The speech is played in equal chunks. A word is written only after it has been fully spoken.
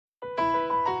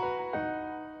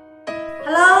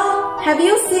Have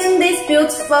you seen this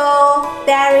beautiful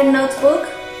diary notebook?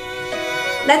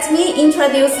 Let me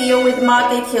introduce you with more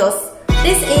details.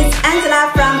 This is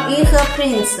Angela from Yuhe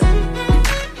Print.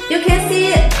 You can see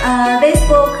this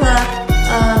book,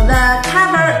 the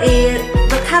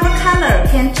cover color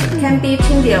can be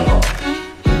changeable.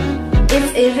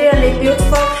 It's a really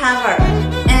beautiful cover,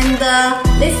 and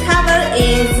this cover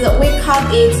is, we call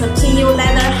it PU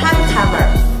leather hardcover.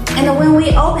 And when we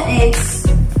open it,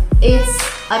 it's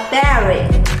a diary.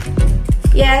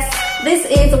 Yes, this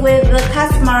is with the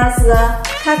customer's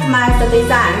customized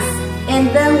designs, and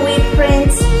then we print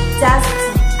just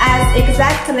as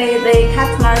exactly the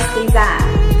customer's design.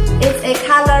 It's a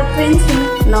color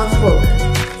printing notebook.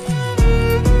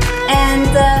 And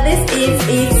this is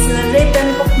its ribbon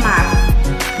bookmark.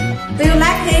 Do you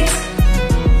like it?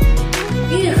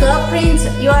 Yuhe Print,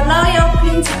 your loyal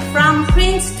print from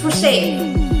print to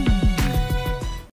shape.